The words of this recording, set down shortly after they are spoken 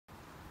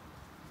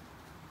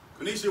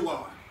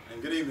Konnichiwa and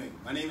good evening.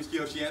 My name is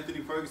Kyoshi Anthony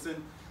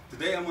Ferguson.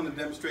 Today I'm going to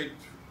demonstrate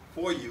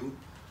for you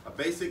a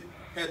basic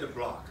head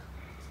block.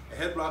 A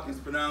head block is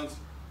pronounced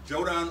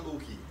Jodan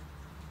Uki.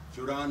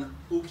 Jodan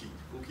Uki.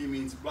 Uki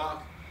means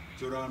block,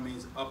 Jodan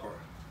means upper.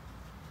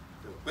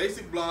 The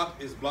basic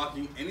block is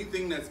blocking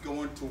anything that's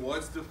going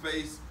towards the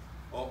face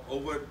or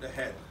over the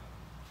head.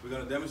 We're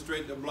going to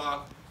demonstrate the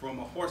block from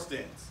a horse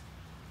stance.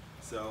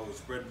 So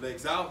spread the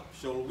legs out,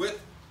 shoulder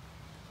width,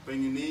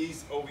 bring your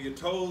knees over your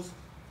toes,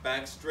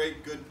 back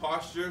straight, good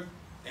posture,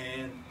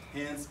 and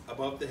hands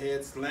above the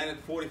head, slanted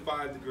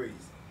 45 degrees.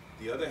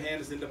 The other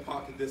hand is in the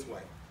pocket this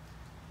way.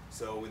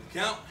 So with the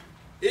count,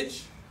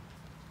 itch,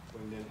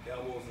 bring the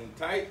elbows in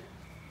tight,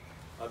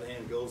 other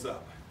hand goes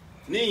up.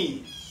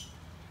 Knee,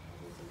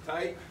 goes in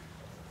tight,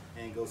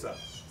 and goes up.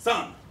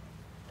 San,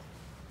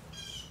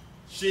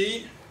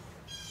 shi,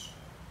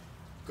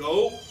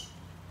 go,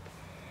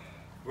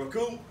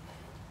 raku,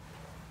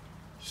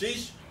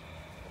 shish,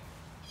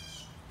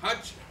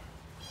 hach,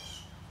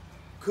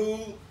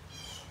 ku,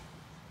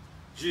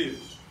 ju.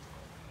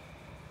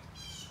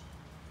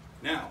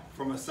 Now,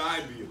 from a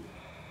side view,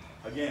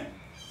 again,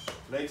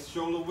 legs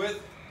shoulder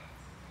width,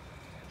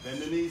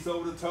 bend the knees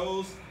over the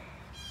toes,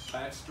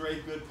 back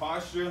straight, good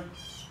posture,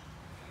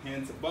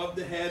 hands above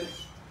the head.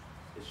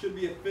 It should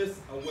be a fist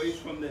away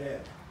from the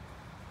head,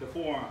 the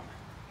forearm.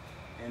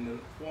 And the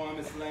forearm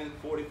is slanted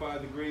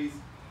 45 degrees.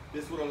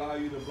 This would allow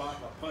you to block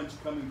a punch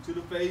coming to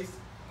the face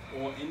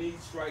or any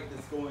strike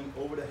that's going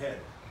over the head.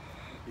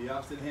 The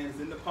opposite hand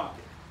is in the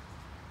pocket.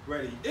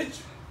 Ready, itch.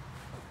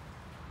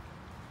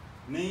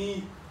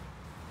 Knee.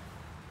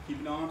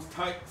 Keeping the arms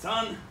tight.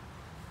 San.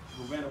 To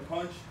prevent a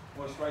punch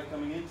or a strike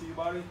coming into your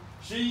body.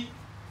 Shi.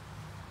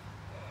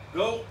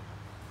 Go.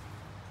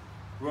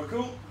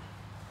 Raku.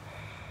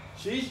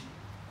 Shish.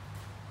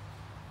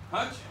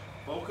 Hach.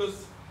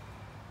 Focus.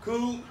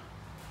 Ku.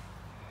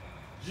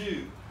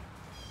 Ju.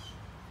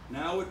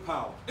 Now with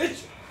power.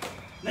 Itch.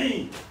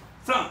 Knee.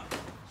 San.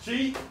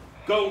 Shi.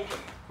 Go.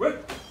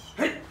 Rip.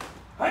 Hit.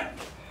 Hit.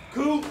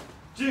 Ku.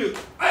 Ju.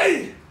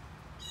 Ay.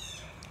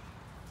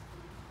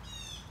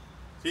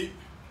 Keep.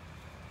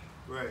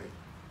 Ready.